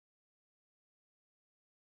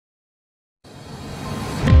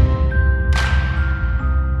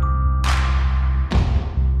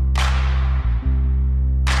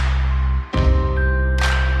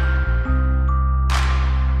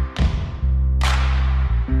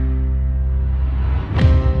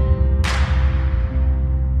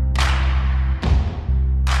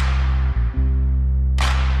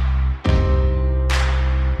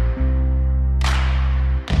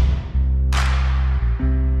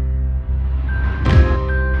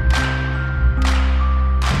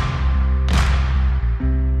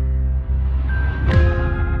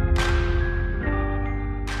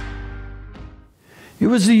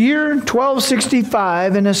was the year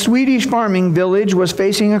 1265, and a Swedish farming village was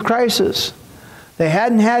facing a crisis. They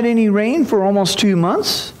hadn't had any rain for almost 2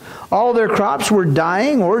 months. All their crops were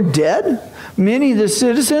dying or dead. Many of the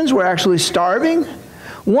citizens were actually starving.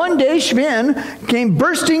 One day, Sven came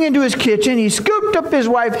bursting into his kitchen. He scooped up his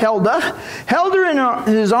wife, Helda, held her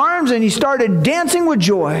in his arms, and he started dancing with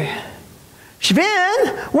joy. Sven,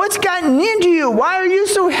 what's gotten into you? Why are you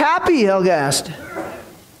so happy? Helga asked.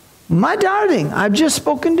 My darling, I've just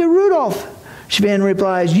spoken to Rudolph. Sven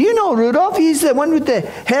replies, you know Rudolph, he's the one with the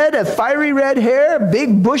head of fiery red hair,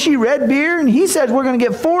 big bushy red beard, and he says we're going to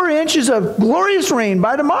get 4 inches of glorious rain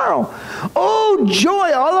by tomorrow. Oh,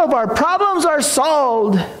 joy, all of our problems are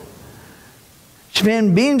solved.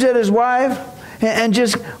 Sven beams at his wife and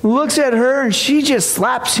just looks at her, and she just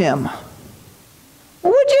slaps him.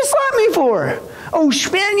 What'd you slap me for? Oh,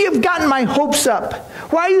 Sven, you've gotten my hopes up.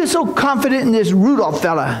 Why are you so confident in this Rudolph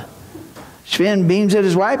fella? Sven beams at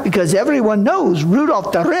his wife because everyone knows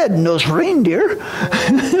Rudolph the Red-Nosed Reindeer.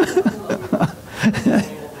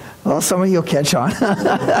 Well, some of you will catch on.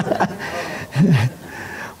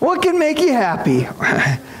 What can make you happy?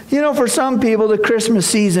 You know, for some people, the Christmas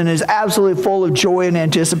season is absolutely full of joy and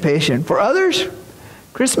anticipation. For others,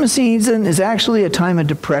 Christmas season is actually a time of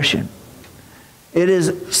depression. It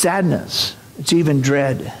is sadness. It's even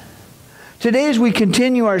dread. Today, as we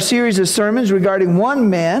continue our series of sermons regarding one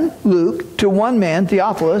man, Luke, to one man,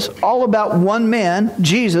 Theophilus, all about one man,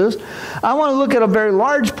 Jesus, I want to look at a very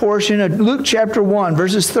large portion of Luke chapter 1,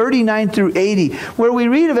 verses 39 through 80, where we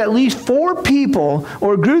read of at least 4 people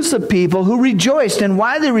or groups of people who rejoiced and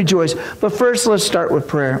why they rejoiced. But first, let's start with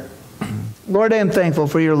prayer. Lord, I am thankful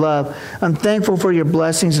for your love. I'm thankful for your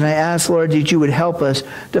blessings, and I ask, Lord, that you would help us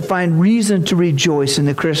to find reason to rejoice in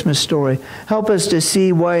the Christmas story. Help us to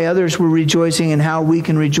see why others were rejoicing and how we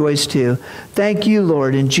can rejoice too. Thank you,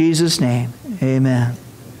 Lord, in Jesus' name. Amen.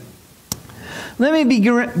 Let me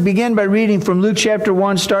begin by reading from Luke chapter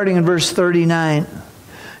 1, starting in verse 39.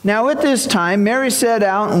 Now at this time, Mary set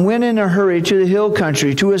out and went in a hurry to the hill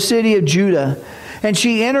country, to a city of Judah. And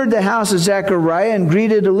she entered the house of Zechariah and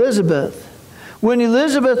greeted Elizabeth. When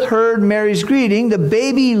Elizabeth heard Mary's greeting, the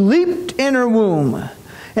baby leaped in her womb.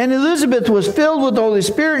 And Elizabeth was filled with the Holy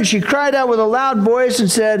Spirit, and she cried out with a loud voice and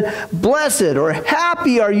said, Blessed or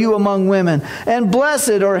happy are you among women, and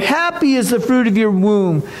blessed or happy is the fruit of your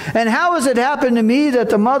womb. And how has it happened to me that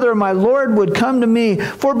the mother of my Lord would come to me?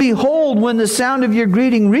 For behold, when the sound of your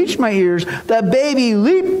greeting reached my ears, the baby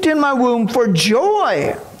leaped in my womb for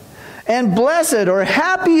joy. And blessed or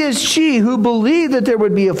happy is she who believed that there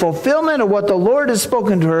would be a fulfillment of what the Lord has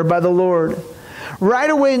spoken to her by the Lord. Right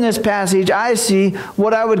away in this passage, I see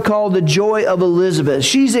what I would call the joy of Elizabeth.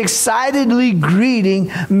 She's excitedly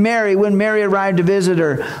greeting Mary when Mary arrived to visit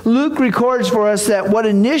her. Luke records for us that what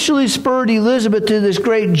initially spurred Elizabeth to this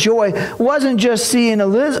great joy wasn't just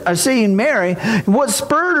seeing Mary. What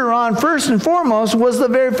spurred her on first and foremost was the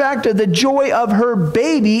very fact of the joy of her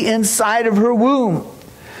baby inside of her womb.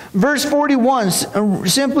 Verse 41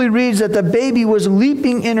 simply reads that the baby was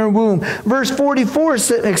leaping in her womb. Verse 44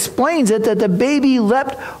 explains it that the baby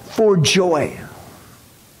leapt for joy.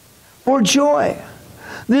 For joy.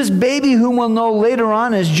 This baby, whom we'll know later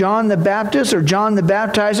on as John the Baptist or John the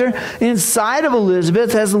Baptizer, inside of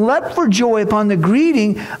Elizabeth, has leapt for joy upon the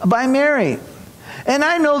greeting by Mary. And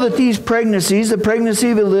I know that these pregnancies, the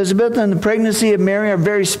pregnancy of Elizabeth and the pregnancy of Mary, are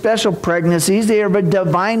very special pregnancies. They are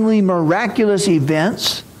divinely miraculous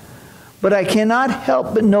events. But I cannot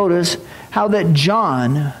help but notice how that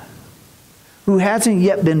John, who hasn't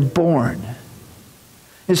yet been born,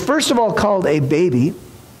 is first of all called a baby,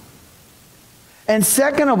 and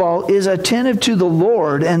second of all is attentive to the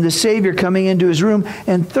Lord and the Savior coming into his room,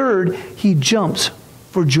 and third, he jumps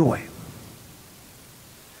for joy.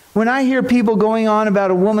 When I hear people going on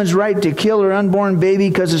about a woman's right to kill her unborn baby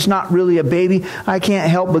because it's not really a baby, I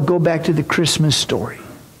can't help but go back to the Christmas story.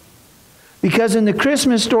 Because in the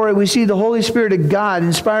Christmas story, we see the Holy Spirit of God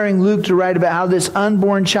inspiring Luke to write about how this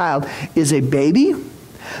unborn child is a baby,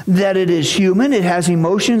 that it is human, it has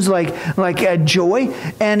emotions like a joy,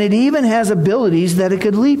 and it even has abilities that it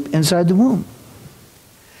could leap inside the womb.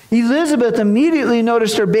 Elizabeth immediately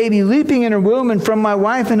noticed her baby leaping in her womb, and from my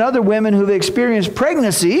wife and other women who've experienced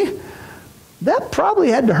pregnancy, that probably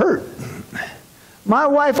had to hurt. My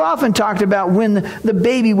wife often talked about when the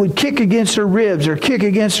baby would kick against her ribs or kick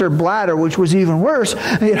against her bladder, which was even worse,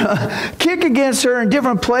 kick against her in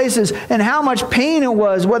different places, and how much pain it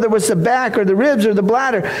was, whether it was the back or the ribs or the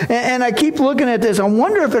bladder. And I keep looking at this. I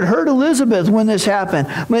wonder if it hurt Elizabeth when this happened.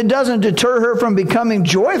 But it doesn't deter her from becoming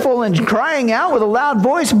joyful and crying out with a loud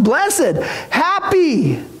voice, blessed,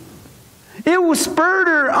 happy It was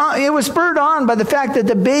spurred on by the fact that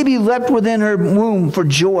the baby leapt within her womb for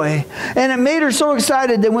joy. And it made her so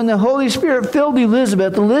excited that when the Holy Spirit filled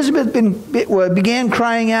Elizabeth, began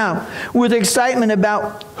crying out with excitement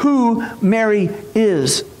about who Mary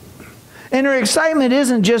is. And her excitement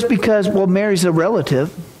isn't just because, well, Mary's a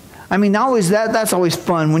relative. I mean, that's always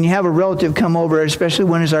fun when you have a relative come over, especially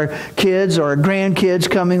when it's our kids or our grandkids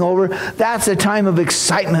coming over. That's a time of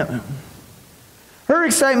excitement. Her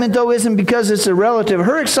excitement, though, isn't because it's a relative.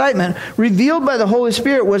 Her excitement, revealed by the Holy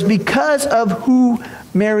Spirit, was because of who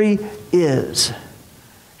Mary is.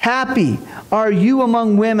 Happy are you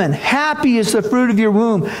among women. Happy is the fruit of your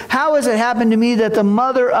womb. How has it happened to me that the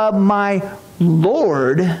mother of my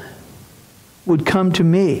Lord would come to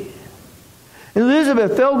me?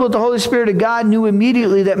 Elizabeth, filled with the Holy Spirit of God, knew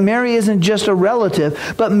immediately that Mary isn't just a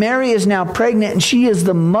relative, but Mary is now pregnant, and she is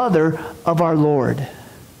the mother of our Lord.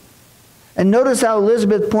 And notice how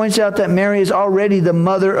Elizabeth points out that Mary is already the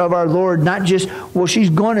mother of our Lord, not just, well, she's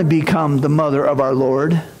going to become the mother of our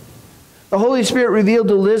Lord. The Holy Spirit revealed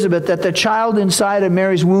to Elizabeth that the child inside of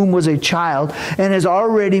Mary's womb was a child and has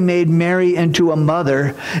already made Mary into a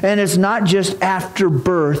mother. And it's not just after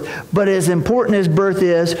birth, but as important as birth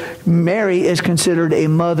is, Mary is considered a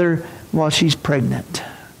mother while she's pregnant.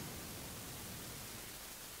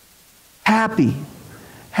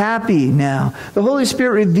 Happy now. The Holy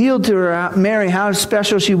Spirit revealed to her, Mary, how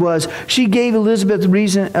special she was.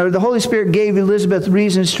 The Holy Spirit gave Elizabeth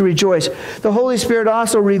reasons to rejoice. The Holy Spirit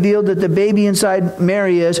also revealed that the baby inside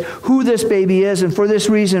Mary is who this baby is, and for this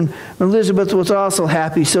reason, Elizabeth was also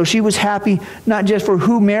happy. So she was happy not just for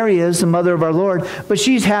who Mary is, the mother of our Lord, but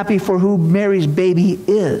she's happy for who Mary's baby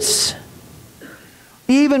is.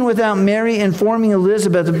 Even without Mary informing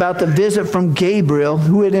Elizabeth about the visit from Gabriel,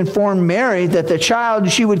 who had informed Mary that the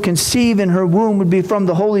child she would conceive in her womb would be from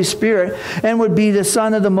the Holy Spirit and would be the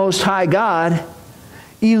Son of the Most High God,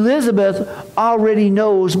 Elizabeth already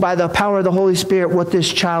knows by the power of the Holy Spirit what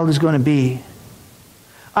this child is going to be.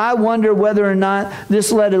 I wonder whether or not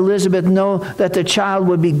this let Elizabeth know that the child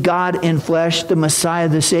would be God in flesh, the Messiah,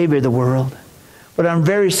 the Savior of the world. But I'm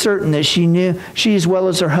very certain that she as well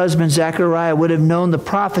as her husband Zechariah would have known the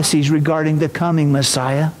prophecies regarding the coming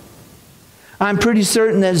Messiah. I'm pretty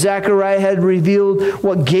certain that Zechariah had revealed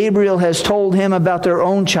what Gabriel has told him about their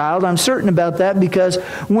own child. I'm certain about that because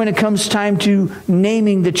when it comes time to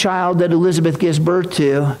naming the child that Elizabeth gives birth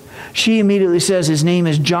to, she immediately says his name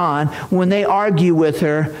is John. When they argue with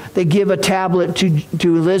her, they give a tablet to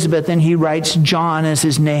Elizabeth and he writes John as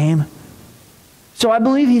his name. So I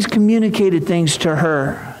believe he's communicated things to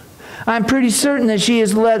her. I'm pretty certain that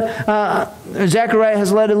Zechariah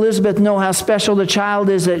has let Elizabeth know how special the child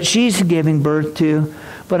is that she's giving birth to.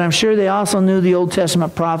 But I'm sure they also knew the Old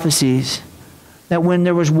Testament prophecies, that when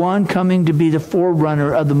there was one coming to be the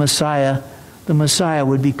forerunner of the Messiah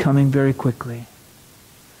would be coming very quickly.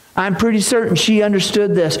 I'm pretty certain she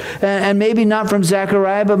understood this. And maybe not from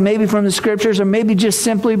Zechariah, but maybe from the Scriptures, or maybe just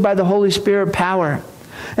simply by the Holy Spirit power.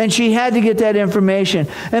 And she had to get that information.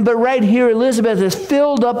 But right here, Elizabeth is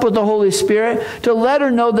filled up with the Holy Spirit to let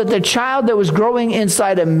her know that the child that was growing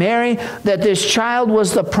inside of Mary, that this child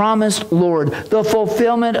was the promised Lord, the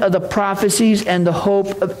fulfillment of the prophecies and the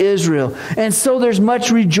hope of Israel. And so there's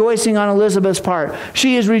much rejoicing on Elizabeth's part.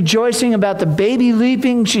 She is rejoicing about the baby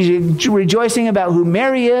leaping. She's rejoicing about who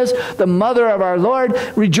Mary is, the mother of our Lord,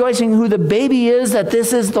 rejoicing who the baby is, that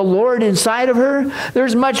this is the Lord inside of her.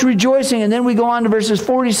 There's much rejoicing. And then we go on to verses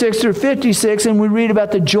 46 through 56, and we read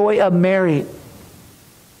about the joy of Mary.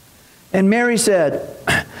 And Mary said,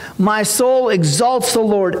 "My soul exalts the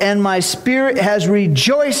Lord, and my spirit has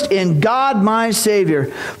rejoiced in God my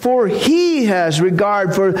Savior, for he has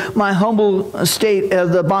regard for my humble state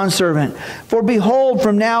of the bondservant. For behold,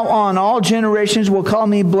 from now on all generations will call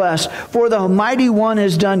me blessed, for the Mighty One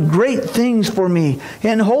has done great things for me,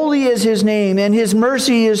 and holy is his name, and his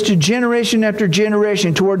mercy is to generation after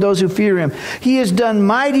generation toward those who fear him. He has done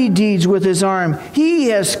mighty deeds with his arm. He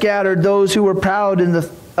has scattered those who were proud in the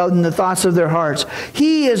thoughts of their hearts.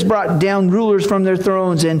 He has brought down rulers from their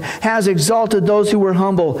thrones and has exalted those who were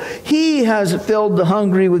humble. He has filled the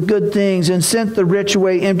hungry with good things and sent the rich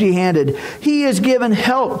away empty-handed. He has given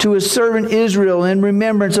help to his servant Israel in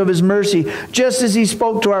remembrance of his mercy, just as he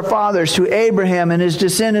spoke to our fathers, to Abraham and his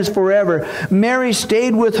descendants forever." Mary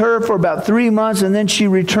stayed with her for about 3 months, and then she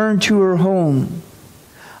returned to her home.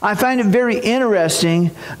 I find it very interesting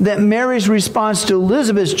that Mary's response to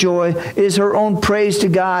Elizabeth's joy is her own praise to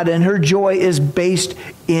God, and her joy is based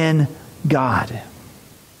in God.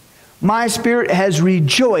 My spirit has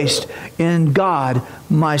rejoiced in God,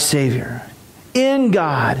 my Savior. in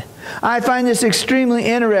God. I find this extremely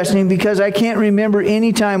interesting because I can't remember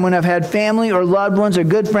any time when I've had family or loved ones or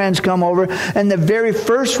good friends come over and the very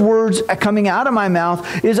first words coming out of my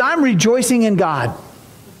mouth is, I'm rejoicing in God.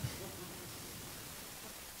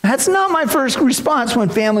 That's not my first response when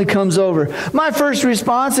family comes over. My first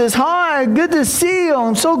response is, hi, good to see you.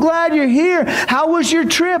 I'm so glad you're here. How was your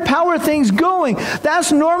trip? How are things going?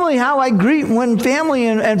 That's normally how I greet when family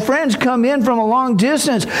and friends come in from a long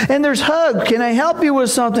distance. And there's hug. Can I help you with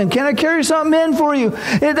something? Can I carry something in for you?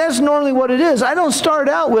 That's normally what it is. I don't start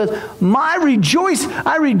out with, I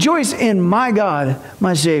rejoice in my God,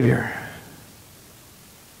 my Savior.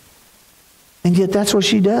 And yet that's what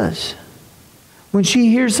she does. When she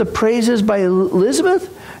hears the praises by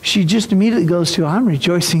Elizabeth, she just immediately goes to, I'm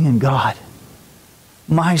rejoicing in God,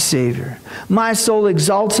 my Savior. My soul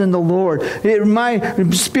exalts in the Lord. My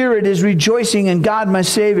spirit is rejoicing in God, my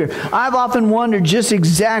Savior. I've often wondered just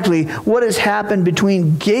exactly what has happened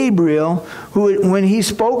between Gabriel, when he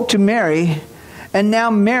spoke to Mary, and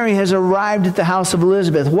now Mary has arrived at the house of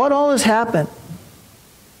Elizabeth. What all has happened?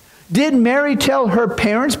 Did Mary tell her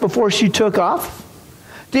parents before she took off?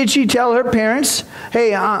 Did she tell her parents,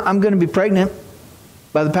 hey, I'm going to be pregnant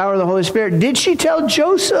by the power of the Holy Spirit? Did she tell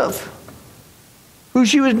Joseph, who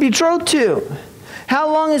she was betrothed to? How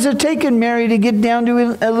long has it taken Mary to get down to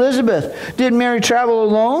Elizabeth? Did Mary travel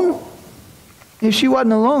alone? If she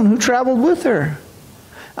wasn't alone, who traveled with her?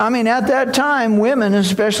 I mean, at that time, women,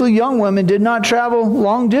 especially young women, did not travel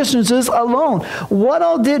long distances alone. What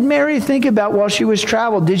all did Mary think about while she was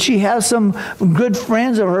traveling? Did she have some good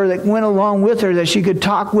friends of her that went along with her that she could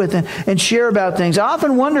talk with and share about things? I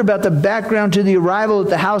often wonder about the background to the arrival at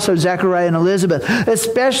the house of Zechariah and Elizabeth,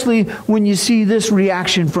 especially when you see this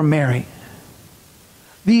reaction from Mary.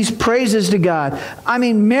 These praises to God. I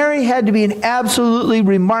mean, Mary had to be an absolutely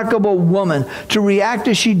remarkable woman to react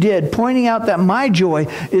as she did, pointing out that my joy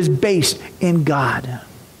is based in God.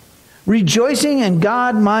 Rejoicing in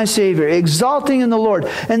God, my Savior, exalting in the Lord.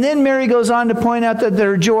 And then Mary goes on to point out that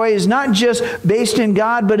their joy is not just based in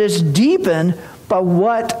God, but it's deepened by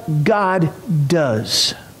what God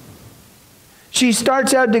does. She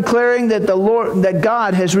starts out declaring that that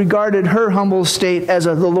God has regarded her humble state as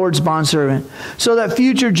the Lord's bondservant, so that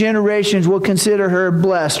future generations will consider her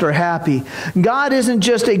blessed or happy. God isn't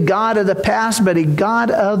just a God of the past, but a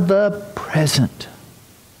God of the present.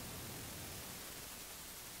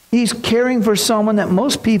 He's caring for someone that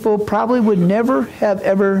most people probably would never have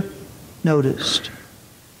ever noticed.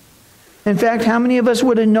 In fact, how many of us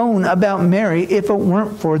would have known about Mary if it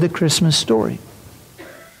weren't for the Christmas story?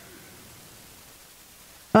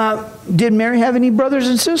 Did Mary have any brothers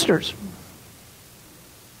and sisters?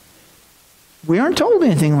 We aren't told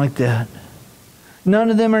anything like that. None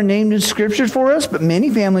of them are named in Scripture for us, but many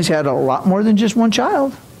families had a lot more than just one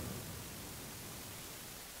child.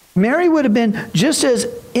 Mary would have been just as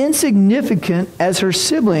insignificant as her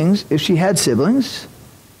siblings, if she had siblings,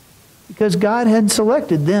 because God hadn't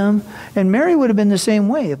selected them, and Mary would have been the same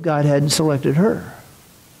way if God hadn't selected her.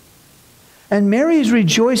 And Mary is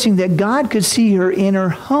rejoicing that God could see her in her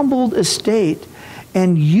humbled estate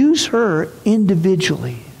and use her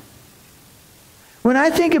individually. When I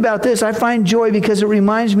think about this, I find joy because it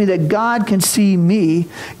reminds me that God can see me.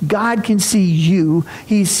 God can see you.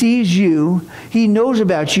 He sees you. He knows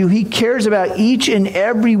about you. He cares about each and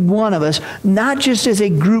every one of us, not just as a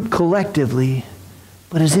group collectively,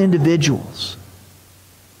 but as individuals.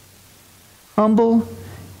 Humble,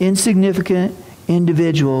 insignificant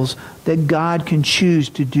individuals that God can choose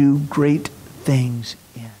to do great things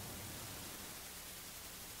in.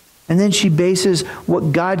 And then she bases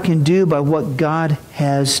what God can do by what God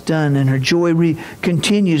has done. And her joy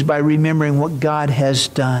continues by remembering what God has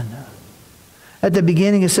done. At the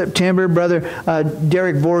beginning of September, Brother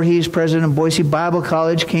Derek Voorhees, president of Boise Bible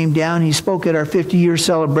College, came down. He spoke at our 50-year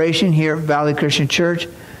celebration here at Valley Christian Church.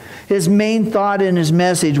 His main thought in his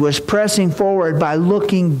message was pressing forward by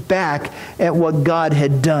looking back at what God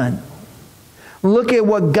had done. Look at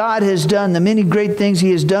what God has done, the many great things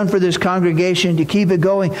He has done for this congregation to keep it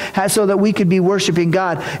going so that we could be worshiping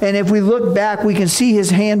God. And if we look back, we can see His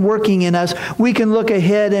hand working in us. We can look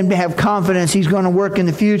ahead and have confidence He's going to work in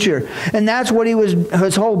the future. And that's what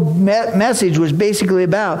his whole message was basically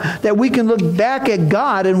about, that we can look back at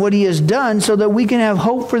God and what He has done so that we can have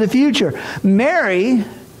hope for the future. Mary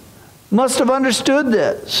must have understood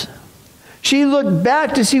this. She looked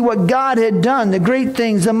back to see what God had done, the great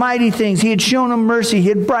things, the mighty things. He had shown them mercy. He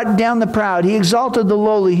had brought down the proud. He exalted the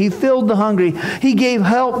lowly. He filled the hungry. He gave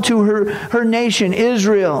help to her nation,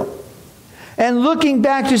 Israel. And looking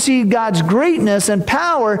back to see God's greatness and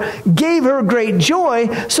power gave her great joy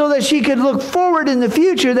so that she could look forward in the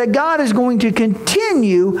future that God is going to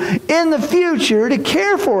continue in the future to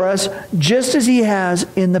care for us just as He has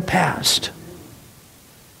in the past.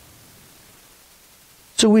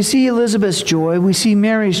 So we see Elizabeth's joy, we see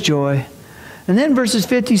Mary's joy. And then verses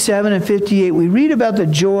 57 and 58, we read about the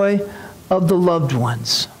joy of the loved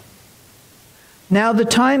ones. Now the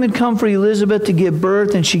time had come for Elizabeth to give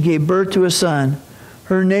birth, and she gave birth to a son.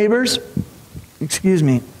 Her neighbors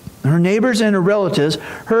and her relatives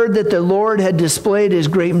heard that the Lord had displayed His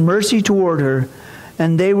great mercy toward her,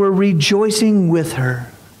 and they were rejoicing with her.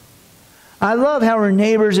 I love how her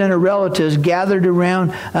neighbors and her relatives gathered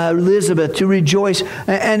around Elizabeth to rejoice.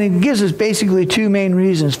 And it gives us basically two main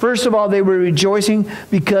reasons. First of all, they were rejoicing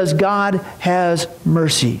because God has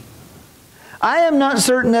mercy. I am not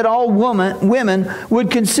certain that all women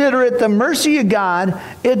would consider it the mercy of God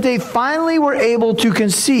if they finally were able to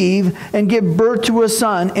conceive and give birth to a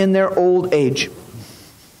son in their old age.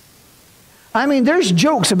 I mean, there's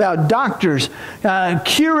jokes about doctors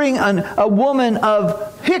curing a woman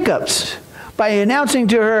of hiccups by announcing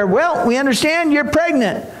to her, well, we understand you're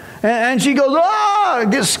pregnant. And she goes, oh,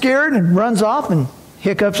 gets scared and runs off, and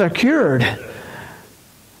hiccups are cured.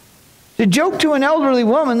 To joke to an elderly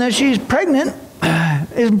woman that she's pregnant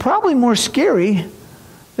is probably more scary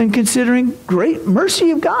than considering great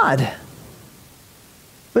mercy of God.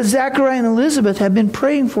 But Zachariah and Elizabeth have been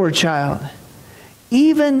praying for a child,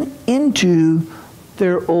 even into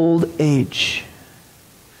their old age.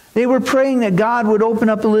 They were praying that God would open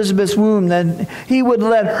up Elizabeth's womb, that He would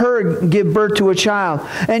let her give birth to a child.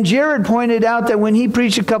 And Jared pointed out that when he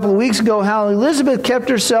preached a couple of weeks ago how Elizabeth kept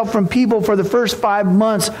herself from people for the first 5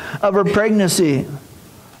 months of her pregnancy.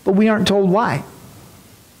 But we aren't told why.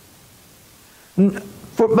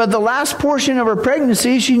 But the last portion of her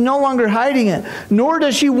pregnancy, she's no longer hiding it. Nor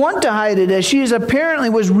does she want to hide it, as she apparently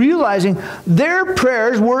was realizing their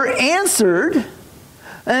prayers were answered.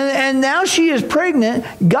 And now she is pregnant.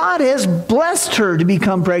 God has blessed her to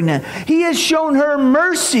become pregnant. He has shown her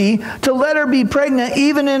mercy to let her be pregnant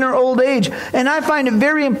even in her old age. And I find it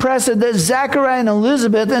very impressive that Zachariah and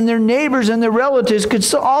Elizabeth and their neighbors and their relatives could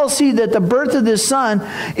all see that the birth of this son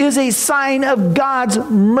is a sign of God's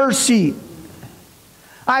mercy.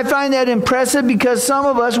 I find that impressive because some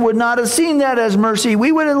of us would not have seen that as mercy.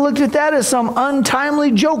 We would have looked at that as some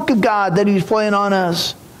untimely joke of God that He's playing on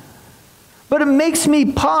us. But it makes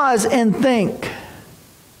me pause and think,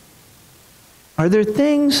 are there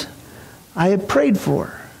things I have prayed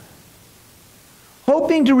for,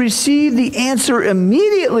 hoping to receive the answer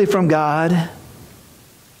immediately from God,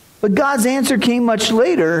 but God's answer came much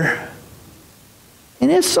later?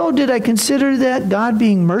 And if so, did I consider that God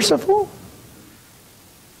being merciful?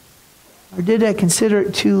 Or did I consider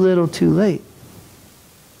it too little, too late?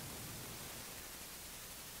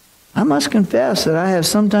 I must confess that I have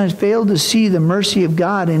sometimes failed to see the mercy of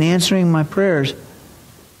God in answering my prayers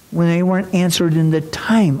when they weren't answered in the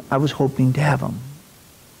time I was hoping to have them.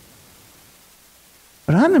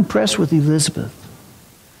 But I'm impressed with Elizabeth,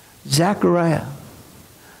 Zachariah,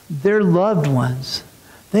 their loved ones.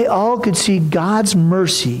 They all could see God's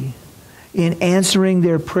mercy in answering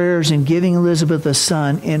their prayers and giving Elizabeth a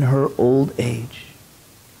son in her old age.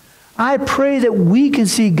 I pray that we can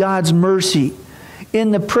see God's mercy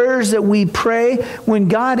in the prayers that we pray when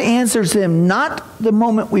God answers them, not the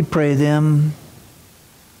moment we pray them,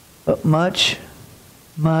 but much,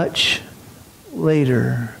 much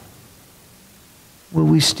later. Will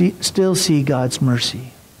we still see God's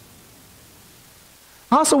mercy?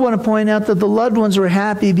 I also want to point out that the loved ones were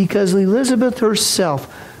happy because Elizabeth herself,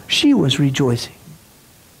 she was rejoicing.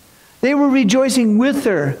 They were rejoicing with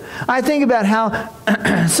her. I think about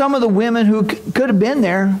how some of the women who could have been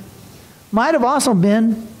there might have also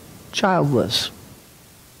been childless.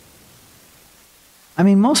 I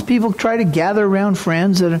mean, most people try to gather around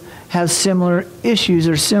friends that have similar issues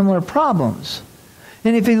or similar problems.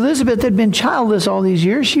 And if Elizabeth had been childless all these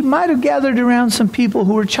years, she might have gathered around some people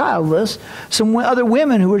who were childless, some other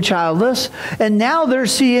women who were childless, and now they're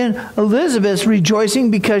seeing Elizabeth rejoicing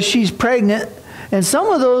because she's pregnant. And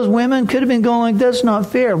some of those women could have been going like, that's not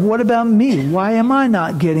fair. What about me? Why am I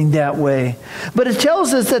not getting that way? But it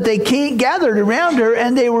tells us that they gathered around her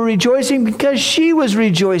and they were rejoicing because she was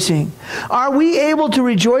rejoicing. Are we able to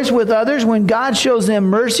rejoice with others when God shows them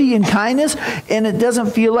mercy and kindness and it doesn't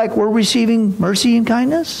feel like we're receiving mercy and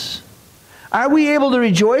kindness? Are we able to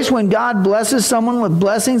rejoice when God blesses someone with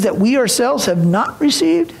blessings that we ourselves have not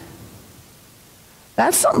received?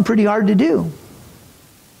 That's something pretty hard to do.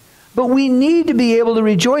 But we need to be able to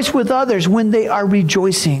rejoice with others when they are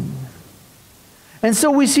rejoicing. And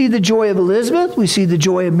so we see the joy of Elizabeth, we see the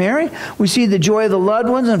joy of Mary, we see the joy of the loved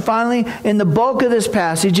ones, and finally, in the bulk of this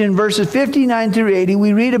passage, in verses 59 through 80,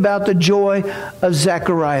 we read about the joy of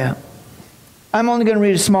Zechariah. I'm only going to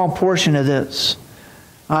read a small portion of this.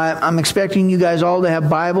 I'm expecting you guys all to have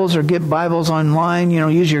Bibles or get Bibles online,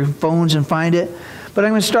 use your phones and find it. But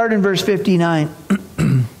I'm going to start in verse 59.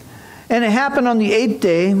 And it happened on the 8th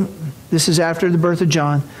day, this is after the birth of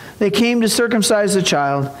John, they came to circumcise the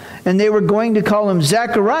child, and they were going to call him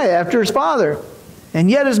Zechariah after his father. And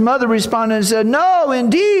yet his mother responded and said, "No,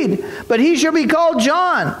 indeed, but he shall be called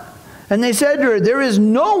John." And they said to her, "There is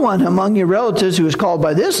no one among your relatives who is called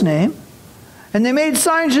by this name." And they made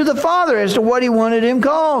signs to the father as to what he wanted him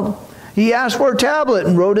called. He asked for a tablet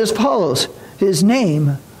and wrote as follows, "His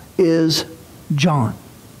name is John."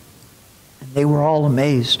 And they were all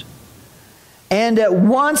amazed. And at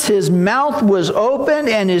once his mouth was opened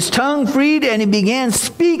and his tongue freed, and he began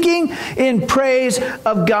speaking in praise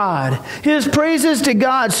of God. His praises to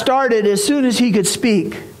God started as soon as he could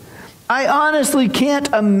speak. I honestly can't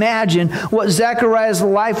imagine what Zechariah's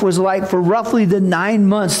life was like for roughly the 9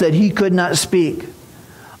 months that he could not speak.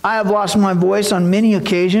 I have lost my voice on many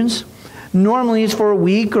occasions. Normally it's for a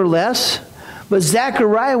week or less. But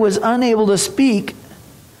Zechariah was unable to speak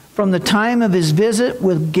from the time of his visit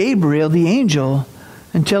with Gabriel, the angel,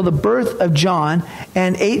 until the birth of John,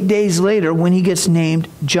 and 8 days later when he gets named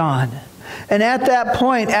John. And at that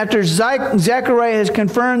point, after Zechariah has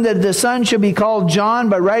confirmed that the son should be called John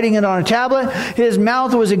by writing it on a tablet, his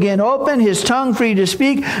mouth was again open, his tongue free to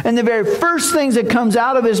speak, and the very first things that comes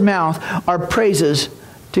out of his mouth are praises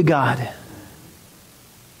to God.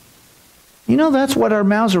 That's what our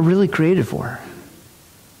mouths are really created for.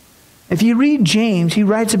 If you read James, he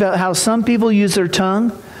writes about how some people use their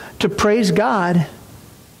tongue to praise God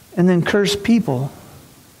and then curse people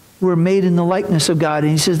who are made in the likeness of God.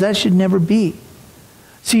 And he says that should never be.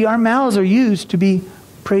 See, our mouths are used to be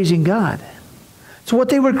praising God. It's what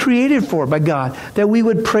they were created for by God, that we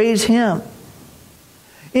would praise Him.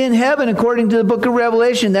 In heaven, according to the book of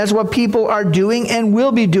Revelation, that's what people are doing and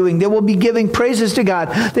will be doing. They will be giving praises to God.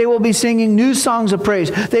 They will be singing new songs of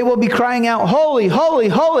praise. They will be crying out, "Holy, holy,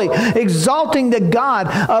 holy," exalting the God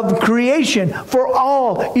of creation for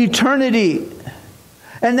all eternity.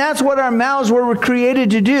 And that's what our mouths were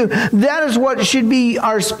created to do. That is what should be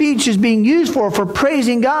our speech is being used for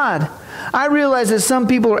praising God. I realize that some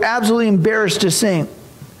people are absolutely embarrassed to sing.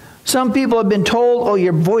 Some people have been told, "Oh,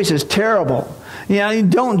 your voice is terrible.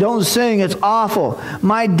 Don't sing, it's awful."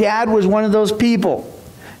 My dad was one of those people.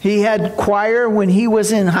 He had choir when he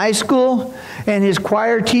was in high school, and his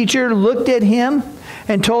choir teacher looked at him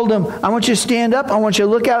and told him, "I want you to stand up, I want you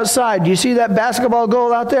to look outside. Do you see that basketball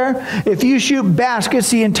goal out there? If you shoot baskets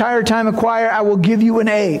the entire time of choir, I will give you an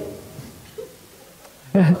A."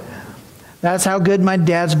 That's how good my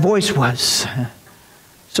dad's voice was.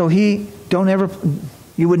 So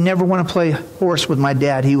you would never want to play horse with my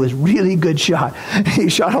dad. He was really good shot. He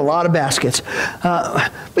shot a lot of baskets.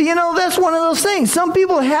 But that's one of those things. Some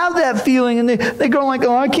people have that feeling and they go like,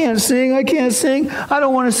 "Oh, I can't sing. I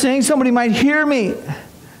don't want to sing. Somebody might hear me."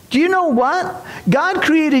 Do you know what? God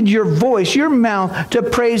created your voice, your mouth, to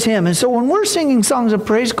praise Him. And so when we're singing songs of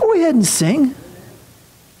praise, go ahead and sing.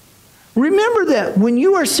 Remember that when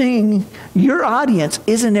you are singing, your audience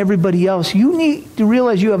isn't everybody else. You need to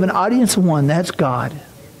realize you have an audience of one. That's God.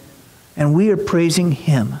 And we are praising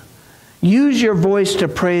Him. Use your voice to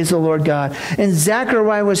praise the Lord God. And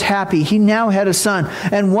Zechariah was happy. He now had a son.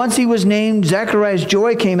 And once he was named, Zechariah's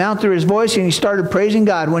joy came out through his voice, and he started praising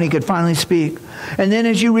God when he could finally speak. And then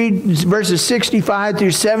as you read verses 65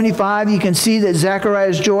 through 75, you can see that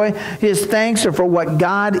Zechariah's joy, his thanks are for what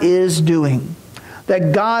God is doing.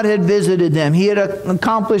 That God had visited them. He had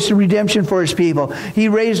accomplished redemption for His people. He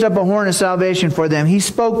raised up a horn of salvation for them. He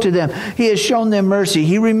spoke to them. He has shown them mercy.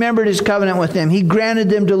 He remembered His covenant with them. He granted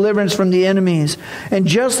them deliverance from the enemies. And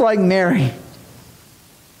just like Mary,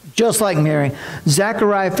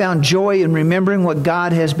 Zechariah found joy in remembering what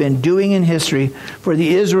God has been doing in history for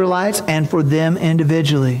the Israelites and for them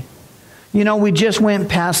individually. We just went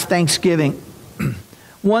past Thanksgiving.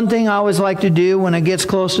 One thing I always like to do when it gets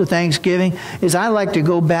close to Thanksgiving is I like to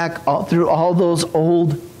go back through all those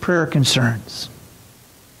old prayer concerns.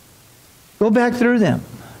 Go back through them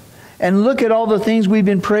and look at all the things we've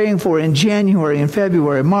been praying for in January and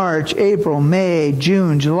February, March, April, May,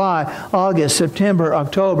 June, July, August, September,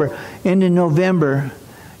 October, into November.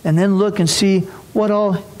 And then look and see what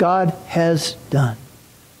all God has done.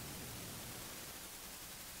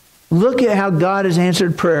 Look at how God has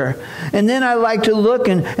answered prayer. And then I like to look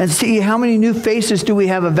and see how many new faces do we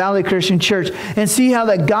have at Valley Christian Church, and see how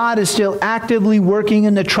that God is still actively working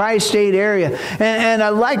in the tri-state area. And I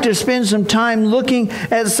like to spend some time looking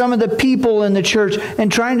at some of the people in the church and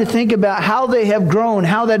trying to think about how they have grown,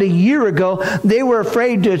 how that a year ago they were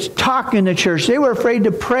afraid to talk in the church. They were afraid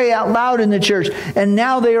to pray out loud in the church. And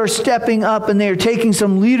now they are stepping up and they are taking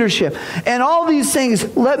some leadership. And all these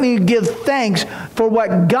things, let me give thanks for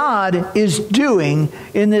what God is doing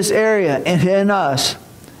in this area and in us.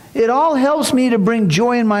 It all helps me to bring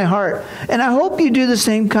joy in my heart. And I hope you do the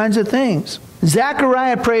same kinds of things.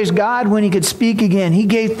 Zechariah praised God when he could speak again. He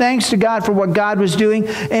gave thanks to God for what God was doing,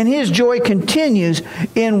 and his joy continues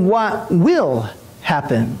in what will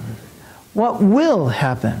happen. What will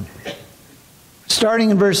happen?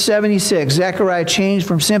 Starting in verse 76, Zechariah changed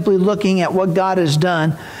from simply looking at what God has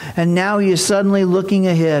done, and now he is suddenly looking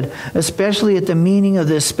ahead, especially at the meaning of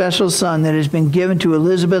this special son that has been given to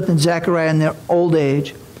Elizabeth and Zechariah in their old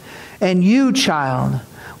age. And you, child,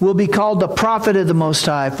 will be called the prophet of the Most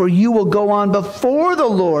High, for you will go on before the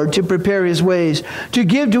Lord to prepare his ways, to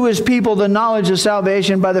give to his people the knowledge of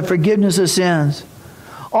salvation by the forgiveness of sins.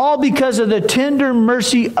 All because of the tender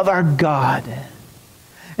mercy of our God.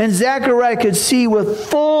 And Zechariah could see with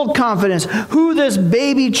full confidence who this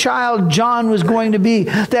baby child John was going to be.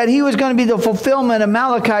 That he was going to be the fulfillment of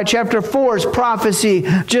Malachi chapter 4's prophecy,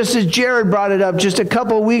 just as Jared brought it up just a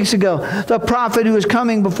couple of weeks ago. The prophet who is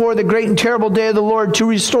coming before the great and terrible day of the Lord to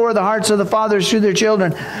restore the hearts of the fathers to their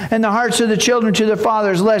children, and the hearts of the children to their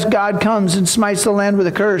fathers, lest God comes and smites the land with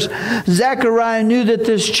a curse. Zechariah knew that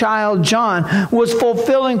this child John was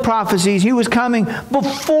fulfilling prophecies. He was coming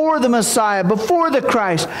before the Messiah, before the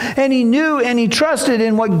Christ. And he knew and he trusted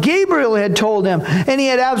in what Gabriel had told him. And he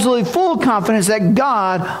had absolutely full confidence that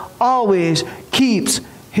God always keeps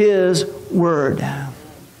his word.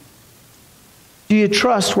 Do you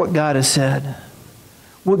trust what God has said?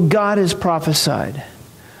 What God has prophesied?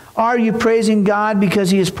 Are you praising God because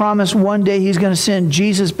he has promised one day he's going to send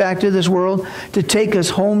Jesus back to this world to take us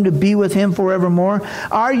home to be with him forevermore?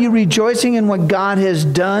 Are you rejoicing in what God has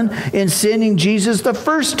done in sending Jesus the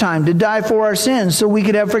first time to die for our sins so we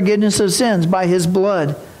could have forgiveness of sins by his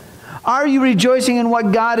blood? Are you rejoicing in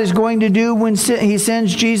what God is going to do when he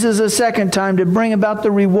sends Jesus a second time to bring about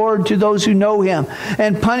the reward to those who know him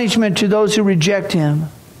and punishment to those who reject him?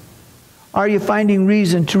 Are you finding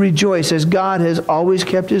reason to rejoice as God has always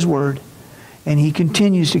kept his word, and he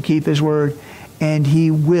continues to keep his word, and he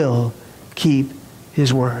will keep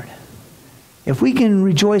his word? If we can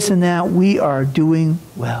rejoice in that, we are doing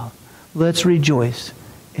well. Let's rejoice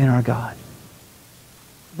in our God.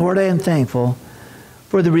 Lord, I am thankful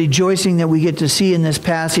for the rejoicing that we get to see in this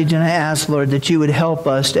passage, and I ask, Lord, that you would help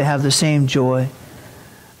us to have the same joy.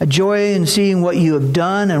 A joy in seeing what you have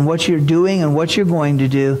done and what you're doing and what you're going to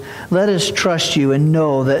do. Let us trust you and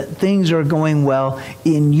know that things are going well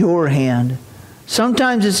in your hand.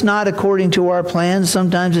 Sometimes it's not according to our plans.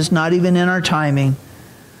 Sometimes it's not even in our timing.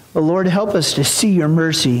 But Lord, help us to see your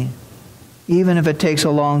mercy, even if it takes a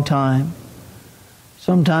long time.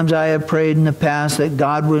 Sometimes I have prayed in the past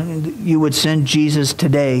that you would send Jesus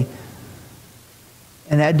today.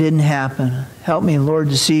 And that didn't happen. Help me, Lord,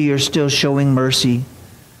 to see you're still showing mercy.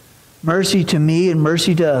 Mercy to me and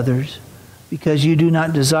mercy to others, because you do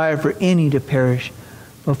not desire for any to perish,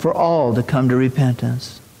 but for all to come to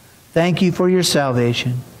repentance. Thank you for your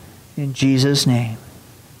salvation. In Jesus' name,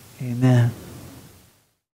 amen.